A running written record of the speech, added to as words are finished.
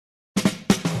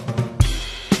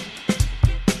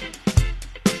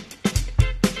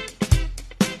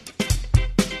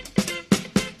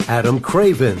Adam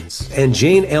Cravens and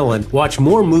Jane Ellen watch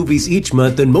more movies each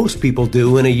month than most people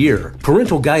do in a year.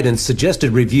 Parental Guidance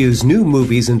suggested reviews new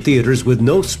movies in theaters with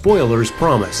no spoilers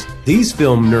promise. These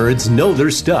film nerds know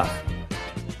their stuff.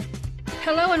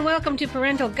 Hello and welcome to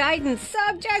Parental Guidance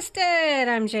Suggested.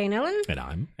 I'm Jane Ellen. And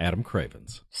I'm Adam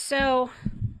Cravens. So,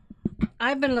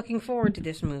 I've been looking forward to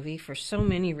this movie for so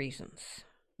many reasons.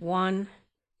 One,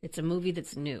 it's a movie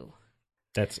that's new.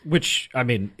 Which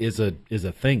is a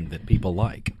thing that people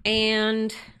like.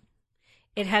 And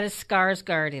it had a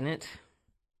Skarsgård in it.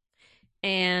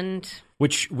 And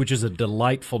which is a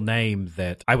delightful name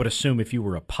that I would assume if you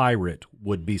were a pirate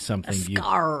would be something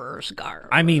Skarsgård.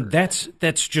 I mean, that's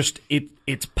just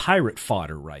it's pirate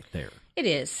fodder right there. It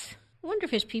is. I wonder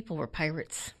if his people were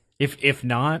pirates. If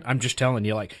not, I'm just telling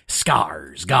you, like,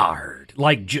 Skarsgård.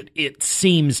 Like, it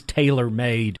seems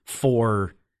tailor-made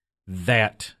for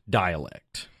that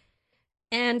dialect.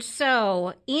 And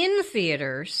so, in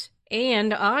theaters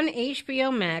and on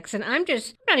HBO Max, and I'm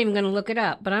not even going to look it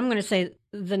up, but I'm going to say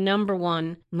the number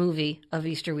one movie of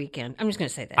Easter weekend. I'm just going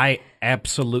to say that. I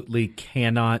absolutely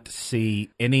cannot see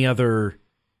any other...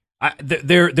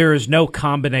 There is no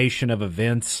combination of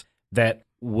events that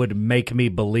would make me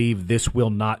believe this will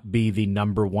not be the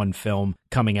number one film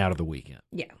coming out of the weekend.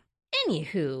 Yeah.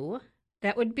 Anywho,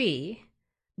 that would be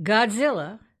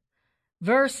Godzilla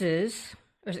versus...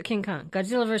 Or is it King Kong?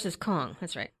 Godzilla versus Kong.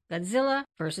 That's right. Godzilla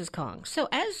versus Kong. So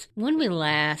as when we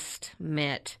last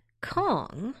met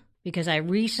Kong, because I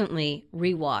recently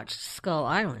rewatched Skull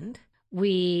Island,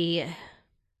 we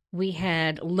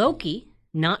had Loki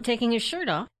not taking his shirt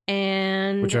off,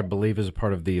 and which I believe is a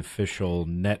part of the official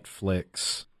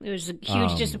Netflix. It was a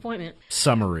huge disappointment.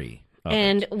 Summary.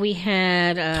 And we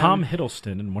had Tom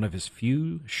Hiddleston in one of his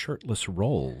few shirtless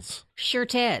roles. Sure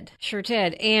Ted.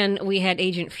 And we had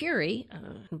Agent Fury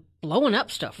blowing up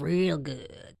stuff real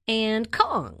good. And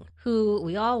Kong, who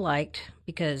we all liked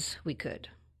because we could.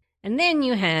 And then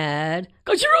you had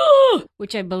Godzilla,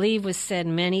 which I believe was said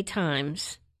many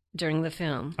times during the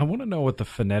film. I want to know what the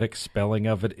phonetic spelling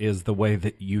of it is the way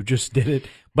that you just did it.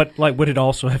 But like, would it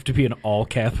also have to be in all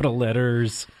capital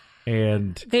letters?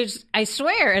 And I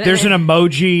swear, there's an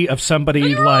emoji of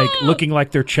somebody like looking like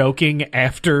they're choking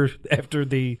after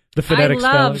the phonetic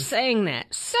spelling. I love saying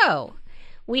that. So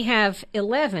we have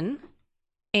 11,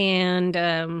 and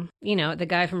the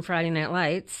guy from Friday Night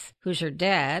Lights, who's her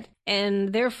dad,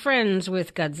 and they're friends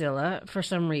with Godzilla for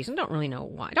some reason. Don't really know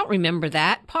why. I don't remember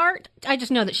that part. I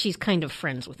just know that she's kind of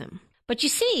friends with him. But you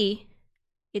see,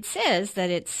 it says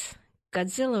that it's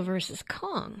Godzilla versus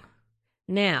Kong.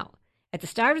 Now, at the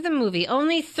start of the movie,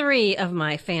 only 3 of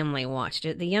my family watched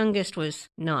it. The youngest was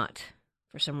not,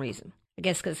 for some reason. I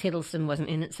guess because Hiddleston wasn't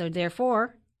in it, so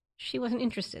therefore, she wasn't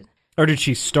interested. Or did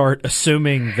she start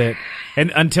assuming that, and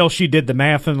until she did the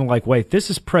math and like, wait, this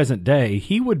is present day,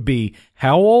 he would be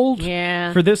how old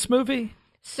for this movie?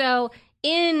 So,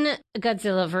 in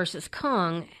Godzilla vs.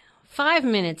 Kong, 5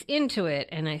 minutes into it,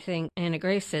 and I think Anna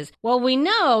Grace says, well, we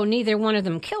know neither one of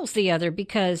them kills the other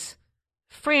because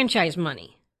franchise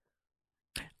money.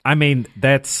 I mean,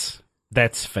 that's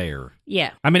fair.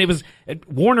 Yeah. I mean, it was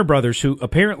Warner Brothers, who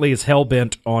apparently is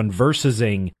hell-bent on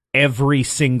versusing every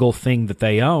single thing that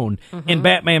they own. Mm-hmm. In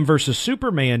Batman versus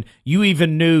Superman, you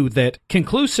even knew that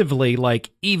conclusively, like,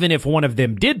 even if one of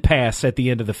them did pass at the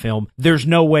end of the film, there's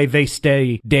no way they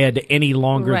stay dead any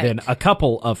longer than a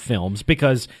couple of films,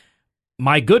 because,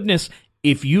 my goodness,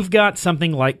 if you've got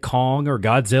something like Kong or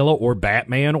Godzilla or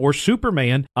Batman or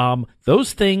Superman,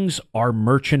 those things are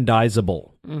merchandisable.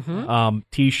 Mm-hmm.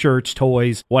 T-shirts,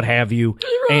 toys, what have you.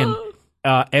 And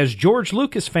as George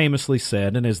Lucas famously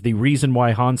said, and as the reason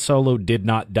why Han Solo did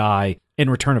not die in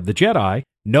Return of the Jedi,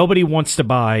 nobody wants to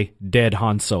buy dead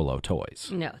Han Solo toys.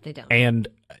 No, they don't. And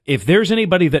if there's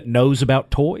anybody that knows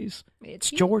about toys, it's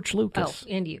George Lucas.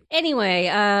 Oh, and you.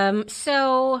 Anyway,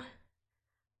 so...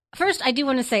 First, I do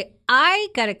want to say, I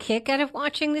got a kick out of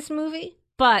watching this movie,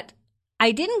 but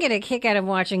I didn't get a kick out of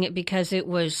watching it because it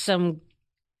was some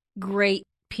great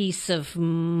piece of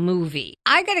movie.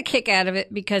 I got a kick out of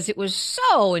it because it was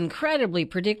so incredibly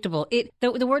predictable.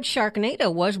 The word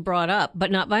Sharknado was brought up,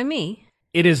 but not by me.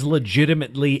 It is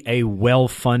legitimately a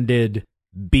well-funded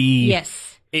B.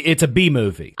 Yes. It's a B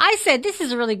movie. I said, this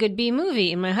is a really good B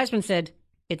movie, and my husband said,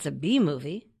 it's a B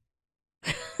movie.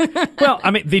 Well,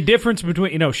 I mean, the difference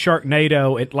between,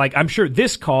 Sharknado, I'm sure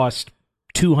this cost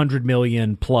 $200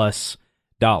 million plus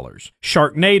dollars.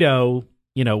 Sharknado,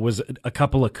 was a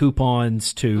couple of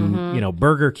coupons to,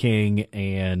 Burger King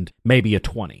and maybe a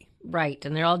 20. Right,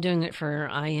 and they're all doing it for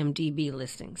IMDb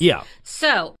listings. Yeah.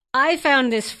 So, I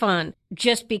found this fun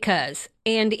just because,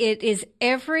 and it is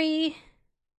every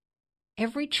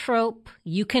every trope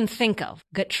you can think of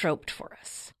got troped for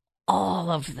us. All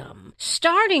of them.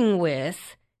 Starting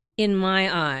with, in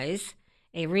my eyes,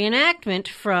 a reenactment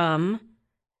from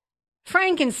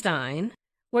Frankenstein,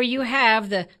 where you have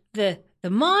the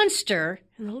monster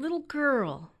and the little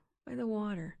girl by the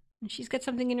water. And she's got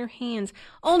something in her hands.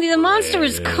 Only the monster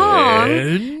is Kong.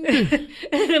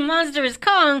 The monster is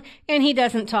Kong, and he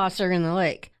doesn't toss her in the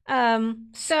lake.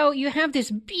 So you have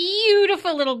this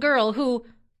beautiful little girl who,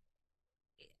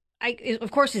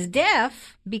 of course, is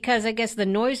deaf, because I guess the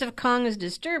noise of Kong is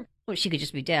disturbed. Well, she could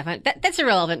just be deaf. That's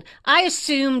irrelevant. I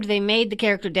assumed they made the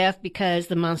character deaf because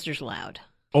the monster's loud.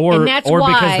 Or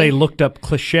because they looked up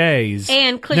cliches.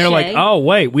 And they're like, oh,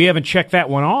 wait, we haven't checked that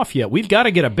one off yet. We've got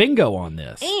to get a bingo on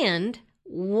this. And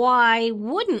why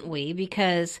wouldn't we?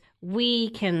 Because we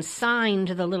can sign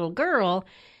to the little girl.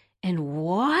 And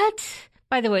what?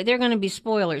 By the way, they're going to be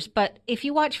spoilers, but if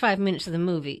you watch 5 minutes of the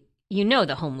movie, you know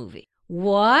the whole movie.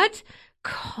 What?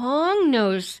 Kong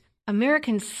knows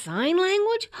American Sign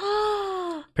Language?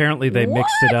 Apparently they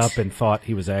mixed it up and thought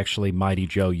he was actually Mighty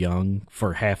Joe Young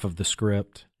for half of the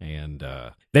script, and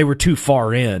they were too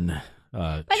far in to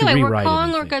rewrite By the way, were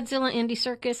Kong anything. or Godzilla Andy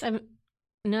Serkis?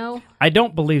 No? I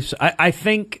don't believe so. I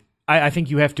think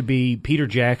you have to be Peter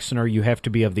Jackson, or you have to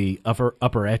be of the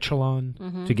upper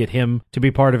echelon to get him to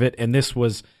be part of it, and this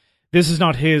is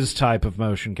not his type of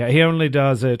motion. He only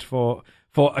does it for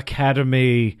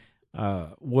Academy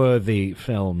worthy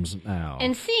films now.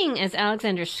 And seeing as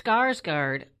Alexander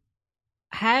Skarsgård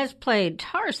has played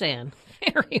Tarzan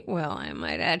very well, I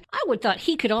might add, I would thought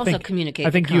he could also communicate.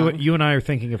 I think with Kong. you and I are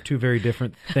thinking of two very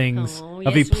different things. Oh,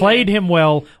 If yes, he played him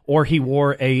well, or he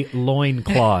wore a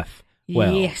loincloth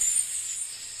well.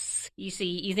 Yes. You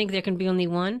see, you think there can be only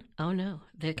one? Oh no,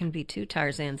 there can be two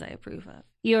Tarzans I approve of.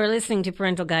 You are listening to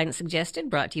Parental Guidance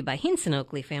Suggested, brought to you by Hinson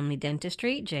Oakley Family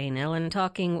Dentistry. Jane Ellen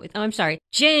talking with,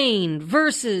 Jane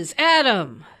versus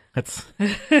Adam.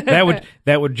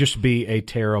 That would just be a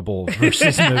terrible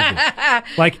versus movie.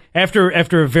 Like after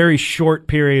a very short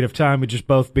period of time, we'd just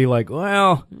both be like,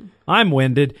 "Well, I'm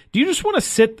winded. Do you just want to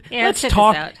sit? Yeah, let's sit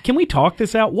talk. this out. Can we talk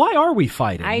this out? Why are we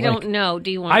fighting? I don't know. Do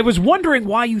you want? I was wondering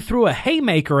why you threw a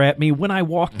haymaker at me when I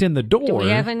walked in the door. Do we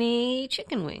have any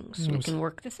chicken wings? We can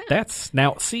work this out. That's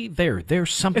now. See,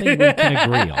 there's something we can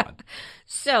agree on.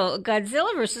 So,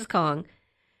 Godzilla vs. Kong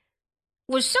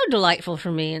was so delightful for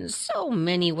me in so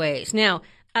many ways. Now,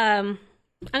 I'm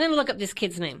going to look up this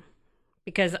kid's name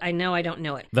because I know I don't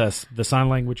know it. The sign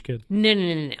language kid?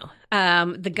 No.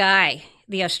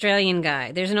 The Australian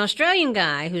guy. There's an Australian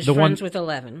guy who's friends with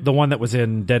Eleven. The one that was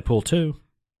in Deadpool 2.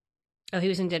 Oh, he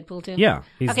was in Deadpool 2? Yeah.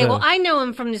 Well, I know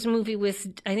him from this movie with,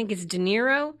 I think it's De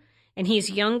Niro, and he's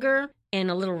younger and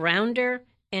a little rounder,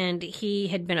 and he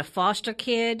had been a foster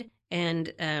kid.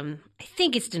 And I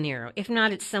think it's De Niro. If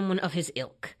not, it's someone of his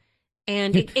ilk.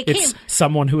 And it's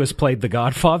someone who has played The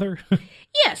Godfather?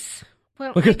 Yes.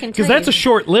 Well, I can tell you. Because that's a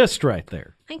short list right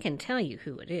there. I can tell you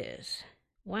who it is.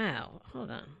 Wow.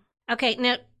 Hold on. Okay,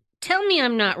 now tell me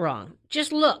I'm not wrong.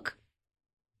 Just look.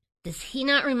 Does he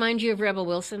not remind you of Rebel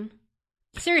Wilson?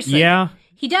 Seriously. Yeah.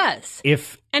 He does.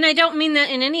 And I don't mean that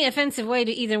in any offensive way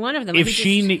to either one of them. If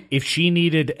she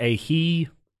needed a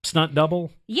stunt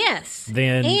double? Yes.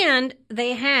 And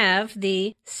they have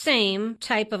the same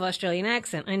type of Australian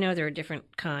accent. I know there are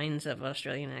different kinds of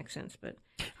Australian accents, but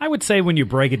I would say when you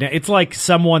break it down, it's like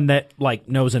someone that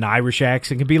knows an Irish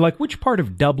accent can be like, which part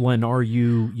of Dublin are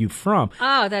you from?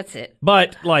 Oh, that's it.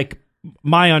 But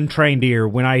my untrained ear,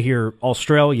 when I hear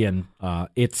Australian,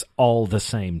 it's all the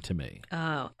same to me.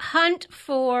 Oh. Hunt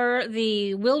for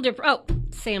the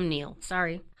Sam Neill.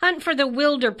 Sorry. Hunt for the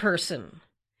Wilder Person.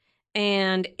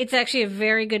 And it's actually a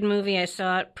very good movie. I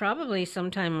saw it probably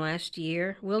sometime last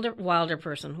year. Wilder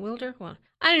Person.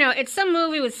 I don't know. It's some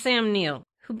movie with Sam Neill,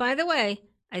 who, by the way,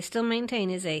 I still maintain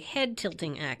is a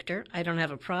head-tilting actor. I don't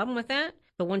have a problem with that.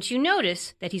 But once you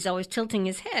notice that he's always tilting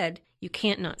his head, you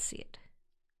can't not see it.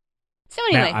 So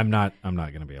anyway. Now, I'm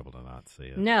not going to be able to not see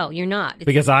it. No, you're not.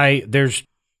 Because there's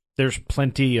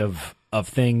plenty of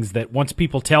things that once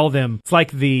people tell them, it's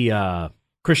like the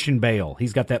Christian Bale.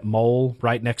 He's got that mole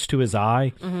right next to his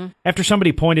eye. Mm-hmm. After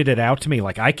somebody pointed it out to me,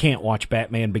 I can't watch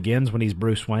Batman Begins when he's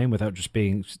Bruce Wayne without just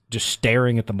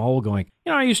staring at the mole going,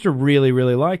 I used to really,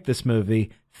 really like this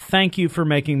movie. Thank you for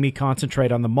making me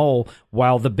concentrate on the mole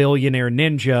while the billionaire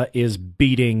ninja is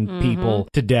beating people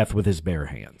to death with his bare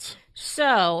hands.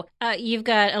 So, you've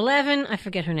got 11, I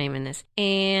forget her name in this,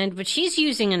 but she's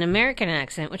using an American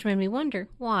accent, which made me wonder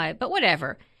why, but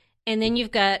whatever. And then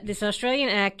you've got this Australian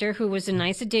actor who was a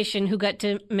nice addition who got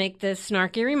to make the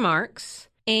snarky remarks.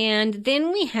 And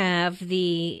then we have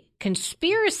the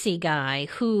conspiracy guy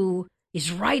who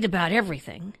is right about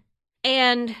everything.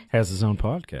 And has his own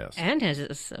podcast.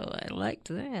 So I liked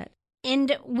that.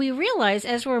 And we realize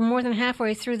as we're more than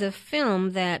halfway through the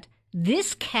film that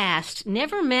this cast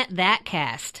never met that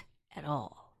cast at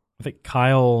all. I think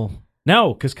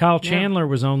because Kyle Chandler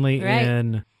was only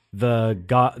in the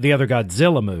other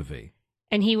Godzilla movie.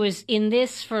 And he was in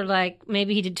this for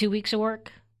maybe he did 2 weeks of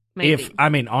work. Maybe.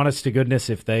 Honest to goodness,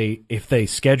 if they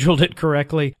scheduled it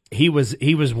correctly, he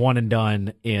was one and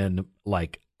done in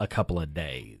a couple of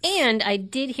days. And I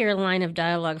did hear a line of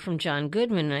dialogue from John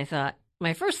Goodman, and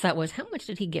my first thought was, how much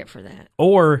did he get for that?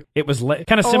 Or it was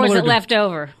kind of similar. Or was it left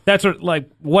over? That's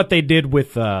what they did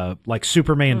with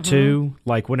Superman 2.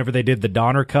 Whenever they did the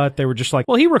Donner cut, they were just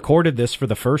well, he recorded this for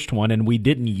the first one, and we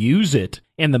didn't use it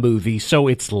in the movie, so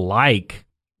it's like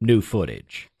new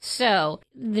footage. So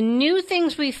the new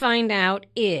things we find out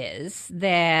is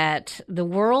that the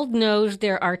world knows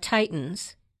there are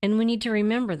Titans, and we need to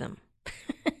remember them.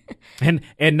 and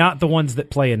not the ones that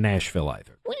play in Nashville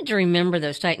either. We need to remember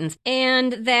those Titans.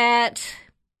 And that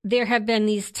there have been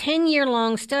these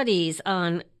 10-year-long studies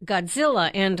on Godzilla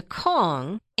and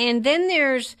Kong. And then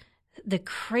there's the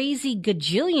crazy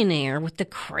gajillionaire with the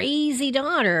crazy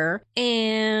daughter.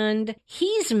 And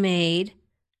he's made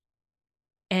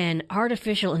an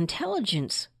artificial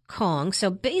intelligence Kong. So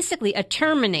basically a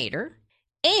Terminator.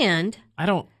 And I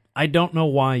don't know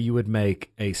why you would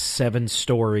make a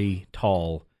 7-story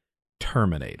tall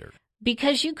Terminator.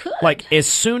 Because you could. As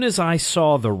soon as I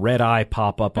saw the red eye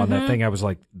pop up on that thing, I was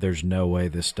like, there's no way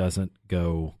this doesn't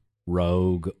go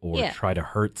rogue or try to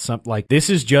hurt something. This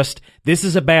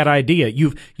is a bad idea.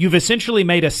 You've essentially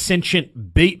made a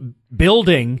sentient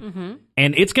building,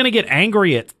 and it's going to get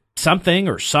angry at something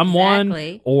or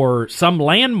someone or some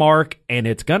landmark, and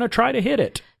it's going to try to hit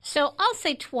it. So I'll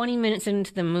say 20 minutes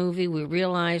into the movie, we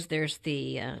realize there's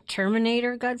the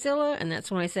Terminator Godzilla, and that's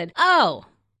when I said, oh,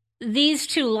 these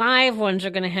two live ones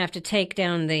are going to have to take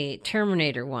down the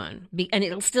Terminator one. And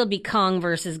it'll still be Kong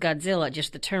versus Godzilla,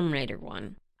 just the Terminator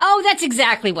one. Oh, that's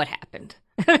exactly what happened.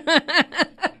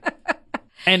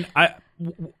 And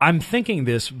I'm thinking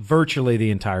this virtually the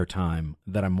entire time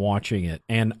that I'm watching it.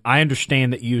 And I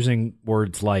understand that using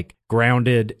words like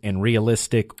grounded and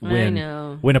realistic when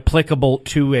applicable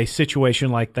to a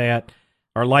situation like that,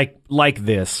 or like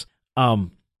this,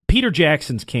 Peter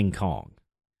Jackson's King Kong.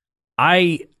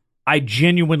 I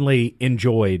genuinely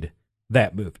enjoyed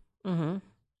that movie. Mm-hmm.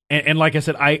 And like I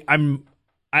said,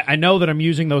 I know that I'm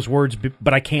using those words,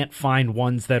 but I can't find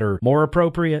ones that are more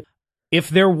appropriate. If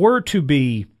there were to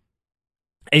be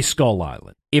a Skull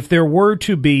Island, if there were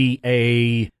to be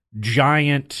a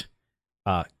giant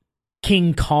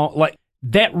King Kong,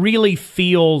 that really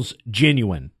feels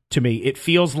genuine to me. It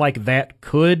feels like that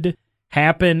could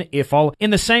happen in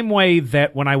the same way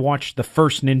that when I watched the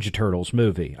first Ninja Turtles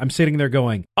movie, I'm sitting there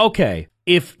going, okay,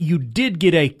 if you did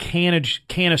get a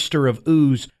canister of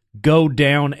ooze go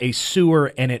down a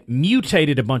sewer and it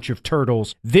mutated a bunch of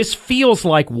turtles, this feels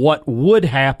like what would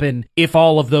happen if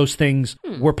all of those things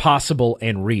were possible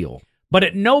and real. But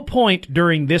at no point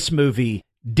during this movie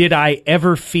did I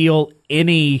ever feel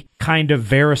any kind of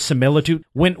verisimilitude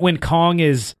when Kong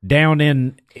is down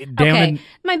in.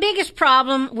 My biggest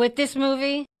problem with this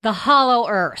movie, the Hollow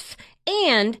Earth.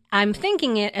 And I'm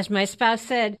thinking it, as my spouse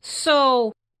said,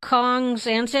 so Kong's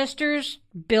ancestors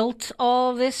built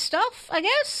all this stuff, I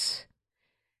guess?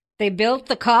 They built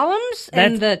the columns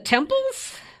and the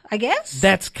temples, I guess?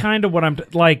 That's kind of what I'm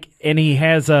like. And he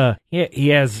has a Stormbreaker. He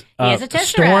has a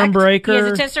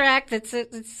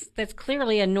Tesseract that's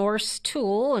clearly a Norse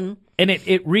tool, and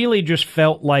it really just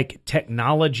felt like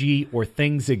technology or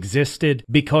things existed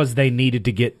because they needed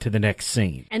to get to the next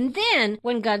scene. And then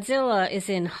when Godzilla is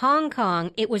in Hong Kong,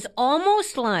 it was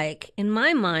almost like, in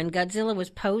my mind, Godzilla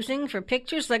was posing for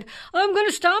pictures like, I'm going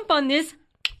to stomp on this.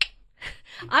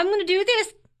 I'm going to do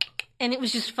this. And it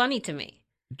was just funny to me.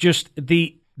 Just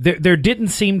There didn't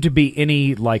seem to be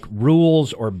any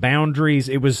rules or boundaries.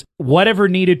 It was whatever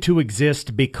needed to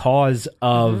exist because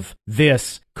of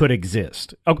this could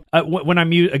exist. When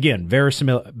I'm again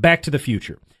verisimilitude, Back to the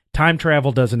Future, time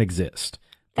travel doesn't exist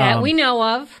that we know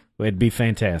of. It'd be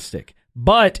fantastic.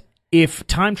 But if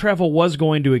time travel was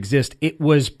going to exist, it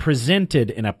was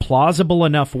presented in a plausible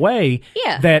enough way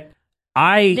that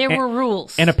there were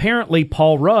rules. And apparently,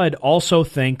 Paul Rudd also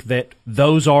think that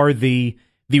those are the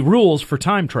rules for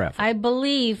time travel. I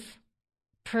believe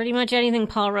pretty much anything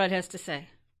Paul Rudd has to say.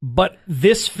 But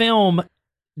this film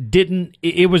didn't.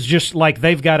 It was just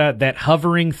they've got that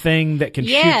hovering thing that can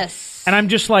shoot. Yes. And I'm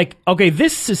just like, okay,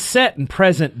 this is set in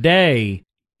present day.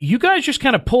 you guys just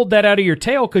kind of pulled that out of your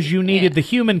tail because you needed the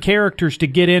human characters to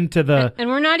get into the and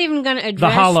we're not even going to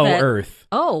address the Hollow that. Earth.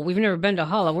 Oh, we've never been to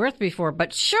Hollow Earth before,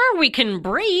 but sure, we can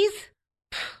breathe.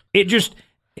 It just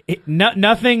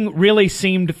nothing really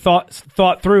seemed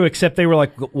thought through, except they were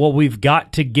like, well, we've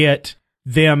got to get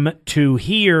them to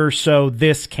here so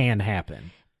this can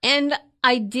happen. And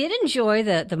I did enjoy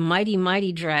the mighty,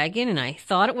 mighty dragon, and I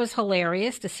thought it was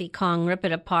hilarious to see Kong rip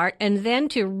it apart and then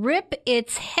to rip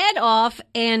its head off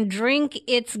and drink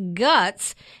its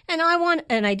guts. And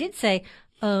I did say,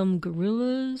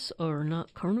 gorillas are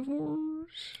not carnivores.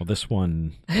 Well, this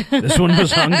one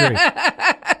was hungry.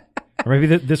 Or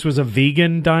maybe this was a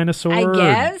vegan dinosaur, I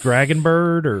guess. Or dragon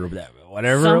bird, or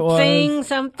whatever it was.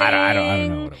 Something. I don't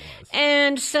know what it was.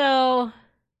 And so,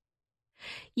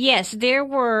 yes, there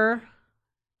were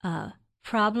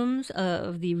problems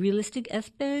of the realistic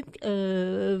aspect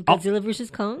of Godzilla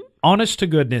vs. Kong. Honest to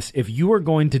goodness, if you are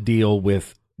going to deal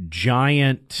with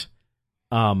giant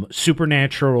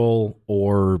supernatural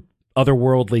or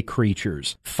otherworldly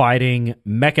creatures fighting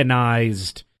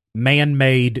mechanized,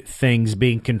 man-made things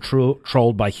being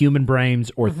controlled by human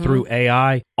brains or through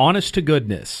AI, honest to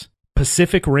goodness,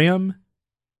 Pacific Rim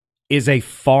is a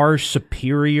far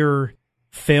superior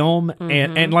film.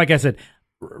 And like I said,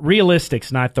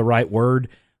 realistic's not the right word,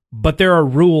 but there are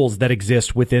rules that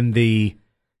exist within the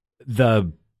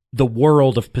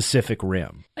world of Pacific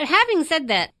Rim. But having said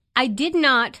that, I did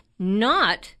not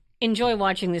enjoy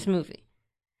watching this movie.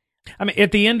 I mean,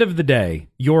 at the end of the day,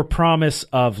 your promise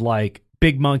of like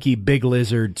big monkey, big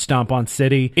lizard, stomp on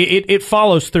city, it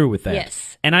follows through with that.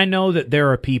 Yes. And I know that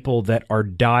there are people that are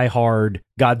diehard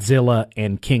Godzilla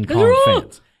and King Kong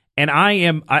fans. And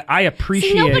I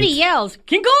appreciate... See, nobody yells,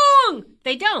 King Kong!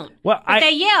 They don't. Well, but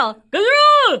they yell,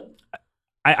 Godzilla!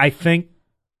 I think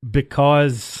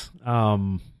because... I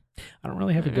don't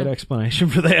really have a good explanation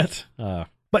for that.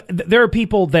 But there are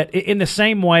people that, in the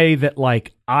same way that,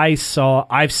 like, I've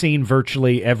seen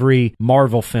virtually every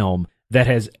Marvel film that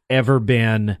has ever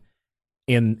been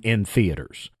in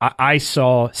theaters. I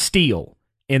saw Steel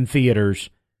in theaters,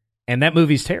 and that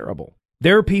movie's terrible.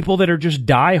 There are people that are just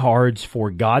diehards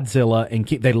for Godzilla, and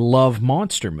they love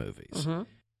monster movies.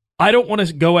 I don't want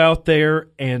to go out there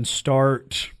and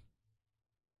start,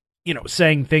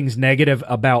 saying things negative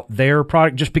about their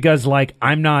product just because, like,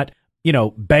 I'm not,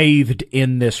 bathed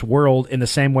in this world in the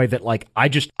same way that, like, I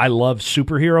love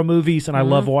superhero movies and I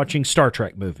love watching Star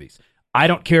Trek movies. I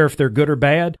don't care if they're good or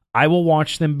bad. I will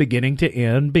watch them beginning to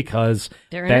end because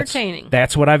they're entertaining.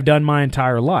 That's what I've done my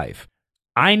entire life.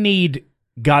 I need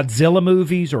Godzilla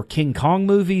movies or King Kong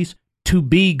movies to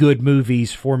be good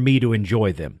movies for me to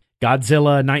enjoy them.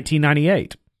 Godzilla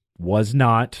 1998 was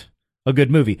not a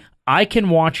good movie. I can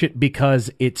watch it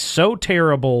because it's so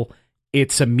terrible,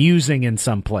 it's amusing in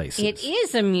some places. It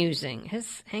is amusing.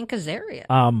 Hank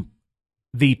Azaria.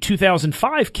 The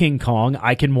 2005 King Kong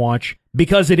I can watch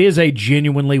because it is a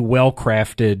genuinely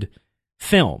well-crafted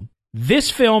film. This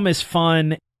film is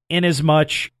fun in as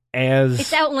much as...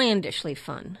 It's outlandishly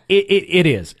fun. It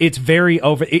is. It's very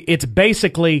over... It's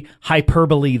basically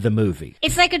hyperbole the movie.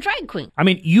 It's like a drag queen. I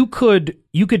mean, you could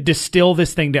distill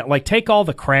this thing down, like take all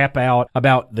the crap out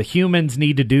about the humans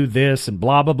need to do this and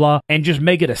blah, blah, blah, and just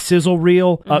make it a sizzle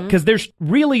reel. Because there's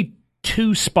really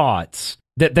two spots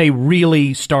that they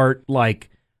really start, like,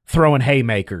 throwing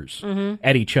haymakers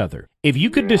at each other. If you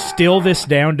could distill this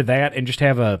down to that and just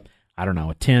have a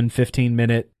 10,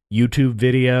 15-minute YouTube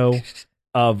video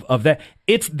of that,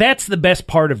 that's the best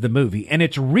part of the movie. And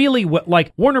it's really what,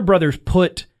 like, Warner Brothers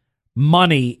put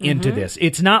money into this.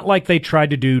 It's not like they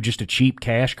tried to do just a cheap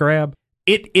cash grab.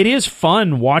 It is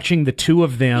fun watching the two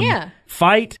of them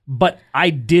fight, but I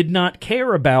did not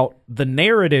care about the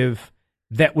narrative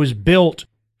that was built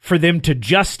for them to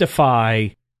justify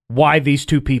why these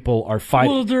two people are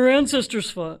fighting. Well, their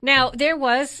ancestors fought. Now, there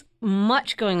was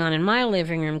much going on in my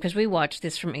living room because we watched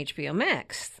this from HBO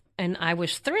Max. And I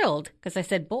was thrilled because I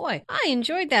said, boy, I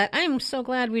enjoyed that. I am so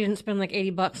glad we didn't spend like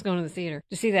 $80 going to the theater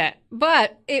to see that.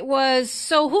 But it was,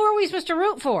 so who are we supposed to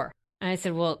root for? And I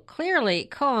said, well, clearly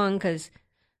Kong, because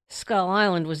Skull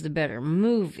Island was the better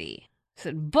movie. I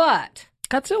said, but...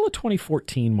 Godzilla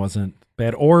 2014 wasn't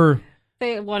bad, or...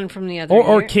 The one from the other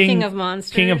or year. King of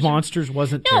Monsters. King of Monsters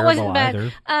wasn't terrible it wasn't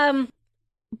bad. either.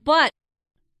 But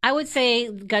I would say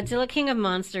Godzilla King of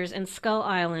Monsters and Skull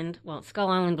Island, well, Skull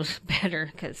Island was better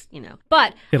because,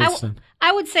 But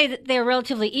I would say that they're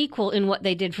relatively equal in what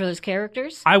they did for those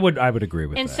characters. I would agree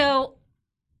with that. And so,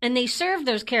 and they served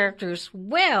those characters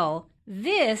well.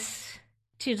 This,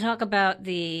 to talk about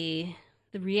the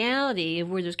the reality of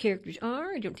where those characters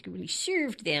are. I don't think it really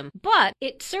served them. But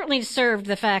it certainly served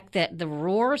the fact that the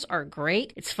roars are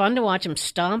great. It's fun to watch them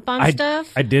stomp on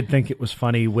stuff. I did think it was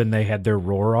funny when they had their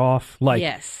roar off. Like,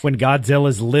 yes. When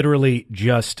Godzilla's literally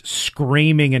just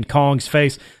screaming in Kong's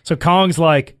face. So Kong's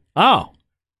like, oh,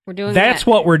 we're doing that's that.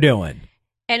 what we're doing.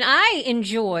 And I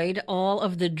enjoyed all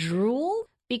of the drool.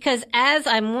 Because as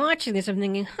I'm watching this, I'm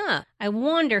thinking, I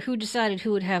wonder who decided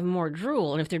who would have more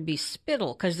drool and if there'd be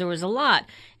spittle, because there was a lot.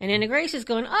 And Anna Grace is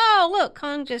going, oh, look,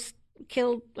 Kong just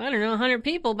killed, 100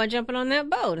 people by jumping on that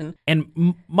boat.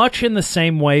 And much in the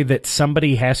same way that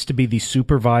somebody has to be the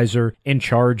supervisor in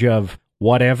charge of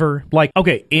whatever. Like,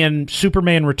 okay, in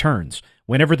Superman Returns,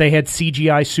 whenever they had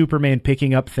CGI Superman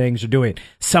picking up things or doing it,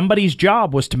 somebody's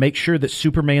job was to make sure that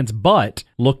Superman's butt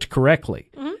looked correctly.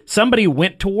 Mm-hmm. Somebody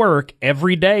went to work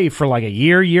every day for like a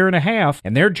year and a half,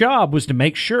 and their job was to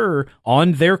make sure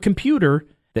on their computer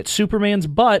that Superman's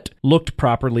butt looked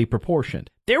properly proportioned.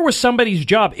 There was somebody's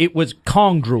job. It was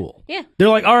Kong drool. Yeah. They're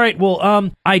like, all right,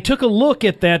 well, I took a look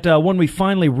at that one we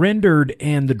finally rendered,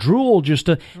 and the drool just,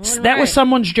 that was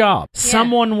someone's job. Yeah.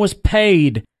 Someone was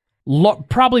paid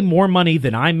probably more money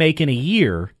than I make in a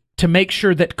year to make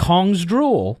sure that Kong's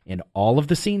drool, in all of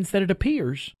the scenes that it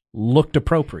appears, looked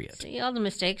appropriate. See all the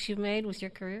mistakes you've made with your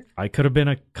career? I could have been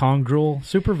a Kong drool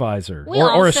supervisor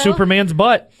or a Superman's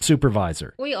butt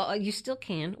supervisor. You still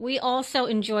can. We also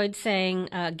enjoyed saying,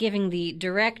 giving the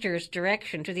director's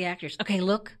direction to the actors. Okay,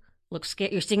 look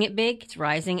scared. You're seeing it big. It's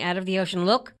rising out of the ocean.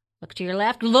 Look to your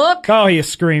left. Look. Oh, he is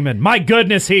screaming. My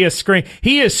goodness, he is screaming.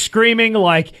 He is screaming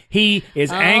like he is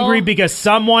angry because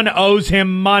someone owes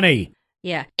him money.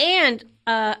 Yeah. And,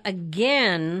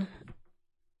 again,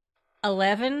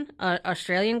 11,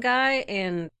 Australian guy,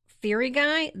 and Theory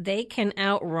guy, they can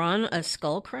outrun a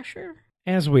Skull Crusher.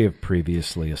 As we have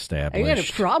previously established. I got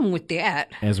a problem with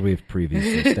that. As we have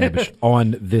previously established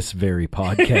on this very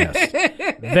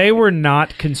podcast. They were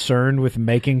not concerned with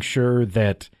making sure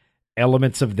that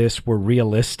elements of this were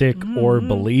realistic or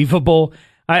believable.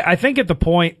 I think at the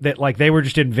point that like they were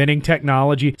just inventing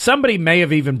technology, somebody may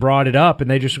have even brought it up and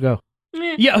they just go,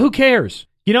 yeah, who cares?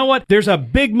 You know what? There's a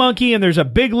big monkey and there's a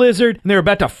big lizard and they're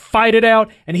about to fight it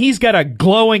out and he's got a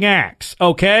glowing axe,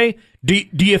 okay? Do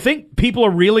you think people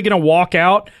are really going to walk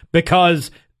out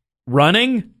because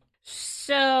running?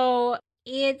 So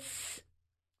it's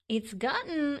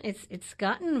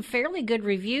gotten fairly good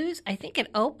reviews. I think it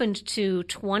opened to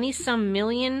 20-some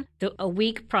million a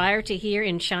week prior to here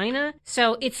in China.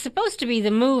 So it's supposed to be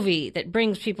the movie that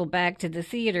brings people back to the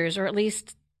theaters, or at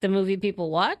least the movie people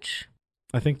watch.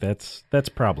 I think that's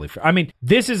probably fair. I mean,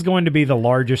 this is going to be the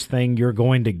largest thing you're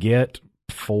going to get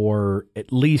for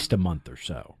at least a month or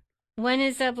so. When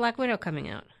is Black Widow coming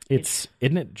out?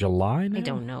 Isn't it July now? I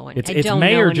don't know. It's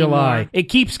May or July. It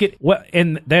keeps getting,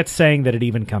 and that's saying that it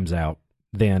even comes out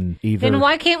then either. Then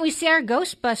why can't we see our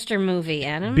Ghostbuster movie,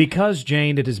 Adam? Because,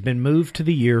 Jane, it has been moved to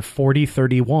the year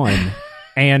 4031.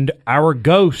 And our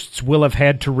ghosts will have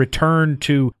had to return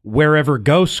to wherever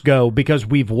ghosts go because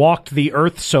we've walked the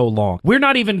earth so long. We're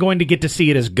not even going to get to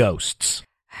see it as ghosts.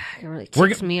 It really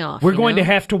ticks me off. We're going to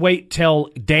have to wait till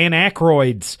Dan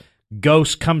Aykroyd's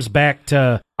ghost comes back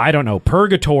to, I don't know,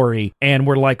 purgatory, and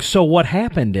we're like, so what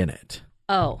happened in it?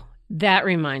 Oh, that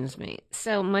reminds me.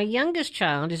 So my youngest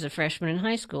child is a freshman in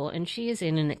high school, and she is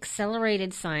in an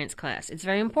accelerated science class. It's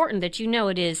very important that you know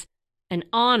it is an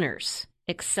honors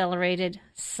accelerated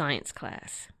science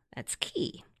class. That's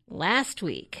key. Last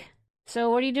week. So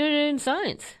what are you doing in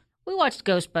science? We watched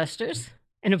Ghostbusters.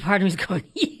 And a part of me's going,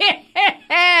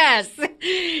 yes!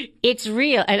 It's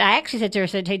real. And I actually said to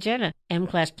her, hey, Jenna,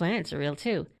 M-Class planets are real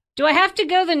too. Do I have to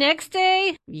go the next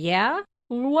day? Yeah.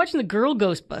 We're watching the girl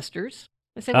Ghostbusters.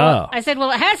 I said,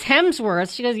 well, it has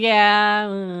Hemsworth. She goes, yeah.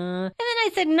 And then I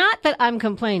said, not that I'm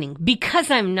complaining,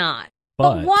 because I'm not.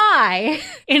 But why,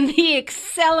 in the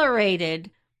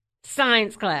accelerated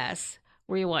science class,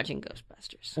 were you watching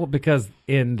Ghostbusters? Well, because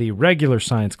in the regular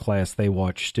science class, they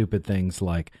watch stupid things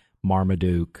like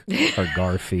Marmaduke or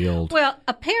Garfield. Well,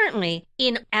 apparently,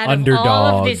 out Underdog. Of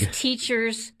all of this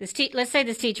teacher's, let's say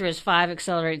this teacher has 5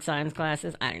 accelerated science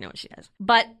classes. I don't know what she does.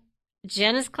 But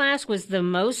Jenna's class was the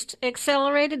most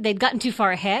accelerated. They'd gotten too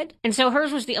far ahead. And so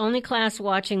hers was the only class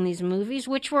watching these movies,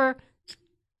 which were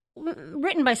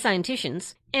written by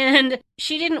scienticians, and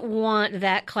she didn't want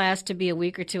that class to be a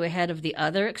week or two ahead of the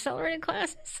other accelerated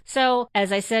classes. So,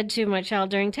 as I said to my child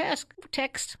during text,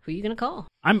 who are you going to call?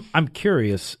 I'm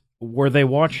curious. Were they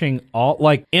watching all,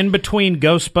 like, in between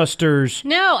Ghostbusters?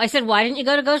 No, I said, why didn't you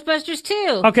go to Ghostbusters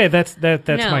 2? Okay, that's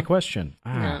my question.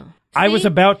 No. I was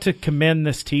about to commend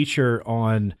this teacher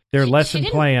on their lesson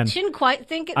plan. She didn't quite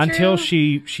think it until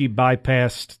through. she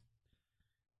bypassed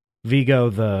Vigo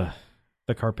the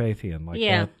Carpathian. Like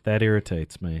Yeah. that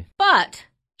irritates me. But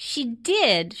she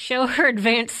did show her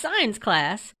advanced science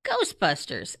class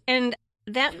Ghostbusters, and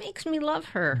that makes me love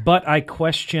her. But I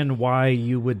question why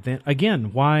you would then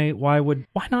again. Why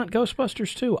not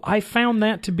Ghostbusters 2? I found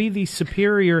that to be the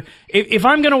superior. If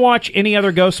I'm going to watch any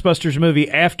other Ghostbusters movie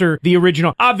after the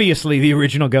original, obviously the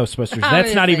original Ghostbusters,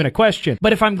 that's not even a question.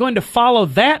 But if I'm going to follow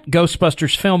that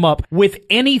Ghostbusters film up with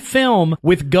any film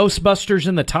with Ghostbusters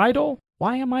in the title,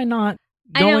 why am I not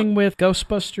going with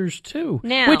Ghostbusters 2?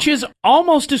 Now, which is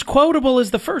almost as quotable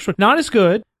as the first one. Not as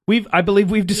good. I believe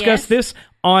we've discussed this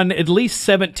on at least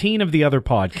 17 of the other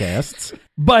podcasts.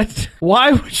 But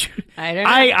why would you? I don't know.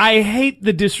 I hate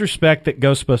the disrespect that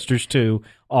Ghostbusters 2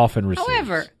 often receives.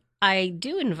 However, I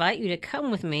do invite you to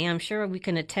come with me. I'm sure we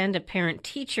can attend a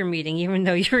parent-teacher meeting, even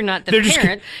though you're not the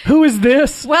parent. Who is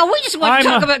this? Well, we just want to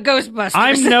talk about Ghostbusters.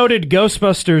 I'm noted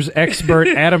Ghostbusters expert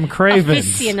Adam Cravens.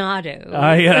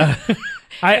 Aficionado.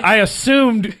 I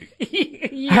assumed.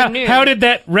 Knew. How did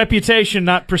that reputation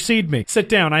not precede me? Sit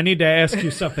down. I need to ask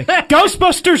you something.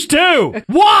 Ghostbusters 2!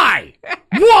 Why?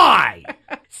 Why?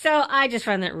 So I just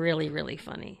find that really, really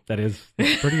funny. That's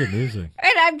pretty amusing.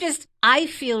 And I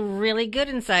feel really good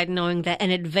inside knowing that an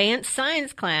advanced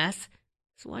science class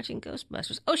is watching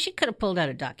Ghostbusters. Oh, she could have pulled out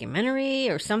a documentary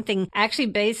or something actually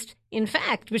based in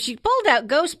fact, but she pulled out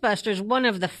Ghostbusters, one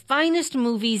of the finest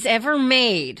movies ever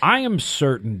made. I am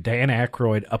certain Dan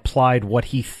Aykroyd applied what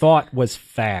he thought was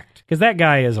fact, because that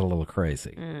guy is a little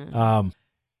crazy. And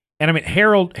I mean,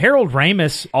 Harold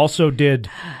Ramis also did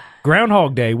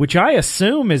Groundhog Day, which I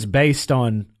assume is based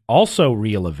on also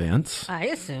real events. I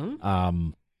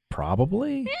assume.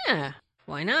 Probably. Yeah,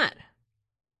 why not?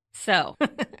 So.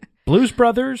 Blues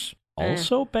Brothers,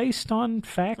 also based on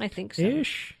fact-ish. I think so.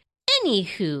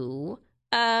 Anywho,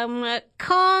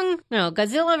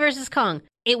 Godzilla versus Kong.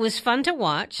 It was fun to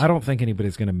watch. I don't think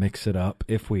anybody's going to mix it up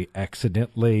if we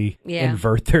accidentally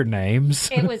invert their names.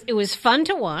 It was fun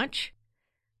to watch.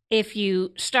 If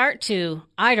you start to,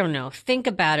 I don't know, think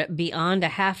about it beyond a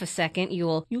half a second,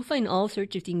 you'll find all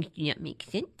sorts of things that don't make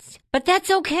sense. But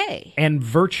that's okay. And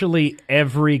virtually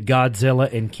every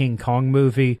Godzilla and King Kong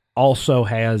movie also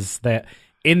has that.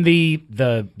 In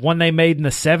the one they made in the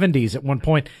 70s, at one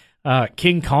point,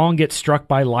 King Kong gets struck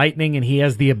by lightning and he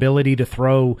has the ability to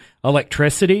throw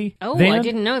electricity. Oh, I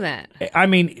didn't know that. I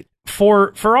mean,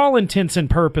 for all intents and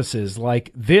purposes,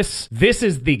 like this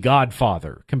is the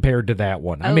Godfather compared to that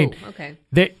one. I mean, okay.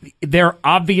 They're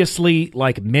obviously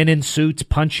like men in suits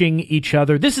punching each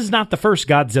other. This is not the first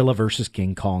Godzilla versus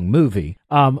King Kong movie.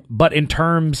 But in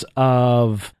terms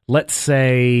of, let's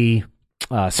say,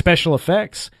 special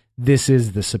effects, this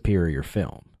is the superior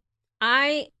film.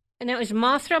 Now, is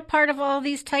Mothra part of all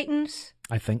these Titans?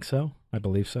 I think so. I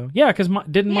believe so. Yeah, because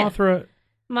didn't Mothra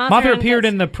appeared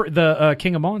in the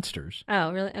King of Monsters?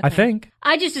 Oh, really? Okay. I think.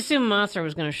 I just assumed Mothra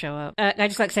was going to show up. I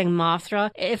just like saying Mothra.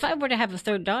 If I were to have a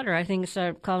third daughter, I think instead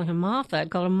of calling her Martha,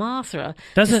 I'd call her Mothra.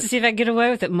 Just to see if I can get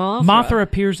away with it. Mothra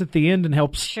appears at the end and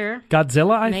helps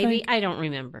Godzilla, I think? Maybe. I don't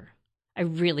remember. I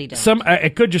really don't. I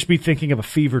could just be thinking of a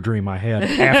fever dream I had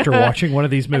after watching one of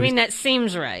these movies. I mean, that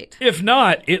seems right. If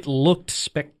not, it looked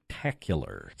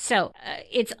spectacular. So,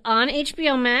 it's on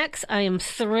HBO Max. I am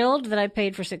thrilled that I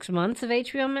paid for 6 months of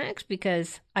HBO Max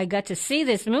because I got to see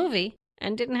this movie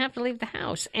and didn't have to leave the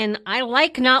house. And I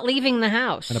like not leaving the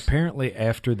house. And apparently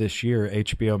after this year,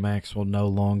 HBO Max will no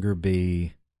longer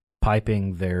be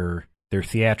piping their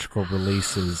theatrical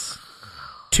releases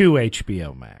to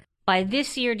HBO Max. By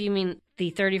this year, do you mean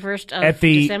the 31st of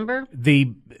December?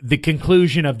 The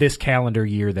conclusion of this calendar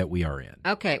year that we are in.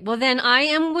 Okay. Well, then I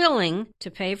am willing to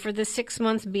pay for the 6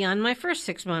 months beyond my first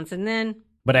 6 months, and then...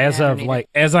 But as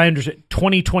I understand,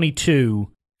 2022,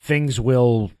 things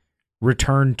will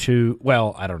return to,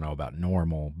 well, I don't know about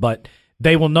normal, but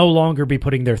they will no longer be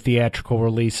putting their theatrical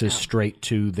releases straight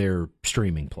to their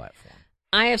streaming platform.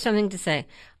 I have something to say.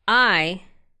 I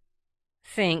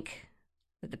think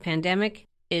that the pandemic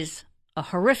is a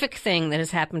horrific thing that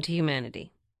has happened to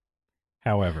humanity.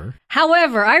 However,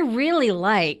 I really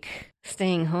like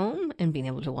staying home and being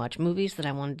able to watch movies that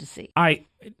I wanted to see.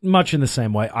 Much in the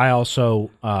same way, I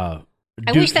also I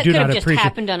wish that could have just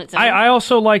happened on its own. I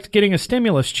also liked getting a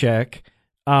stimulus check,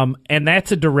 and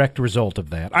that's a direct result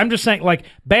of that. I'm just saying, like,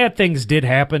 bad things did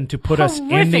happen to put us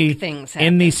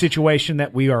in the situation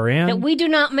that we are in. That we do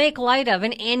not make light of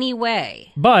in any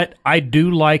way. But I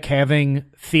do like having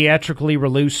theatrically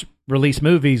release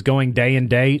movies going day and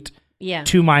date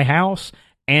to my house,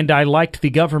 and I liked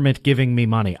the government giving me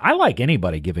money. I like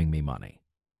anybody giving me money,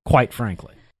 quite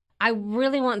frankly. I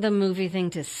really want the movie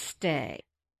thing to stay.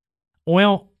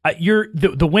 Well,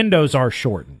 the windows are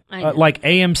shortened. Like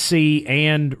AMC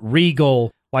and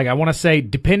Regal, like I want to say,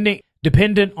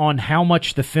 dependent on how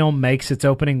much the film makes its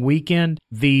opening weekend,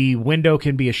 the window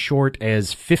can be as short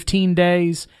as 15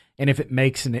 days, and if it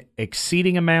makes an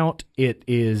exceeding amount, it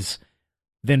is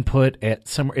then put at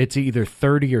somewhere. It's either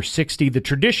 30 or 60. The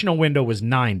traditional window was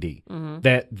 90.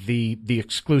 That the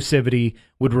exclusivity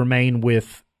would remain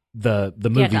with the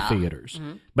movie theaters.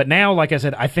 But now, like I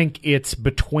said, I think it's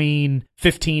between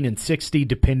 15 and 60,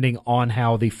 depending on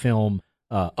how the film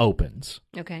opens.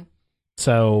 Okay.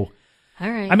 So, all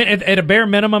right. I mean, at a bare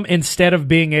minimum, instead of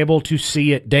being able to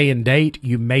see it day and date,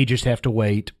 you may just have to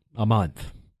wait a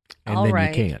month, and all then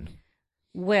right. you can.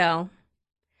 Well,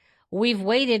 we've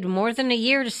waited more than a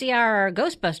year to see our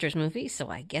Ghostbusters movie, so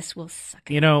I guess we'll suck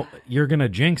it. You know, you're going to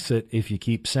jinx it if you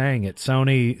keep saying it.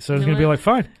 Sony's going to be like,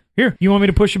 fine, here, you want me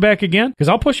to push it back again? Because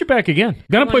I'll push it back again.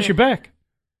 Going to push it back.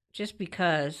 Just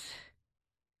because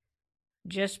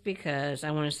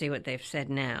I want to see what they've said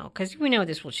now, because we know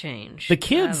this will change. The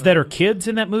kids that are kids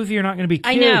in that movie are not going to be kids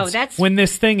I know, that's when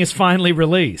this thing is finally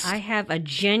released. I have a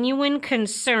genuine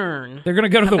concern. They're going to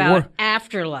go to the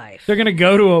afterlife. They're going to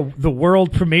go to the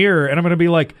world premiere, and I'm going to be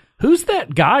like, who's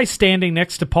that guy standing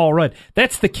next to Paul Rudd?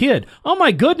 That's the kid. Oh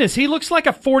my goodness, he looks like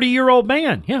a 40-year-old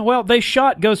man. Yeah, well, they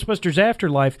shot Ghostbusters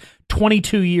Afterlife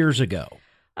 22 years ago.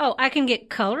 Oh, I can get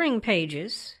coloring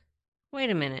pages. Wait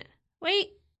a minute.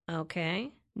 Wait.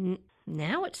 Okay.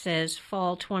 Now it says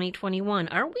fall 2021.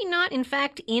 Are we not, in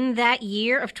fact, in that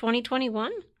year of 2021?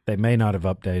 They may not have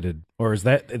updated. Or is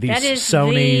that these that is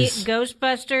Sony's... the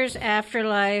Ghostbusters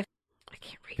Afterlife. I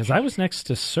can't read. Because I was next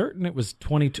to certain it was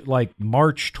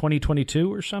March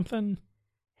 2022 or something.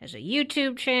 There's a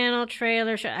YouTube channel,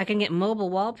 trailer. I can get mobile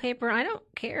wallpaper. I don't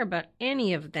care about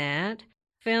any of that.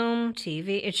 Film,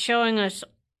 TV. It's showing us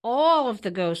all of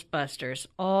the Ghostbusters,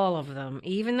 all of them,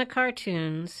 even the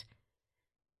cartoons.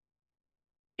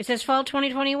 It says fall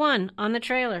 2021 on the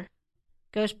trailer.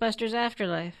 Ghostbusters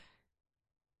Afterlife.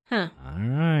 Huh. All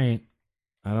right.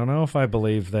 I don't know if I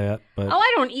believe that, but... Oh,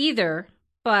 I don't either,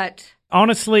 but...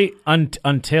 Honestly,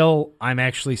 until I'm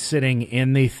actually sitting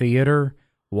in the theater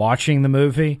watching the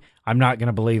movie, I'm not going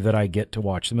to believe that I get to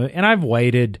watch the movie. And I've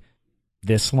waited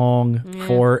this long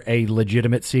for a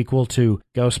legitimate sequel to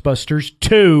Ghostbusters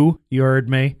 2. You heard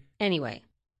me. Anyway,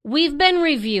 we've been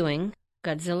reviewing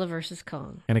Godzilla vs.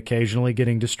 Kong. And occasionally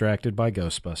getting distracted by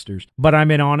Ghostbusters. But I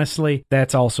mean, honestly,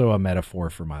 that's also a metaphor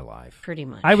for my life. Pretty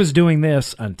much. I was doing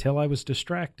this until I was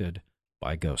distracted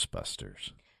by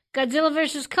Ghostbusters. Godzilla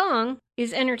vs. Kong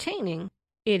is entertaining.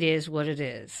 It is what it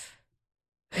is.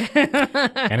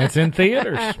 And it's in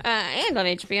theaters. And on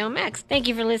HBO Max. Thank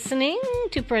you for listening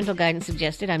to Parental Guidance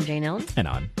Suggested. I'm Jane Ellen. And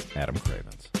I'm Adam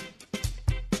Cravens.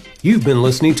 You've been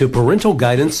listening to Parental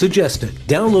Guidance Suggested.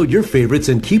 Download your favorites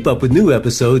and keep up with new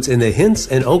episodes in the Hints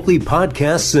and Oakley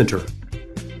Podcast Center.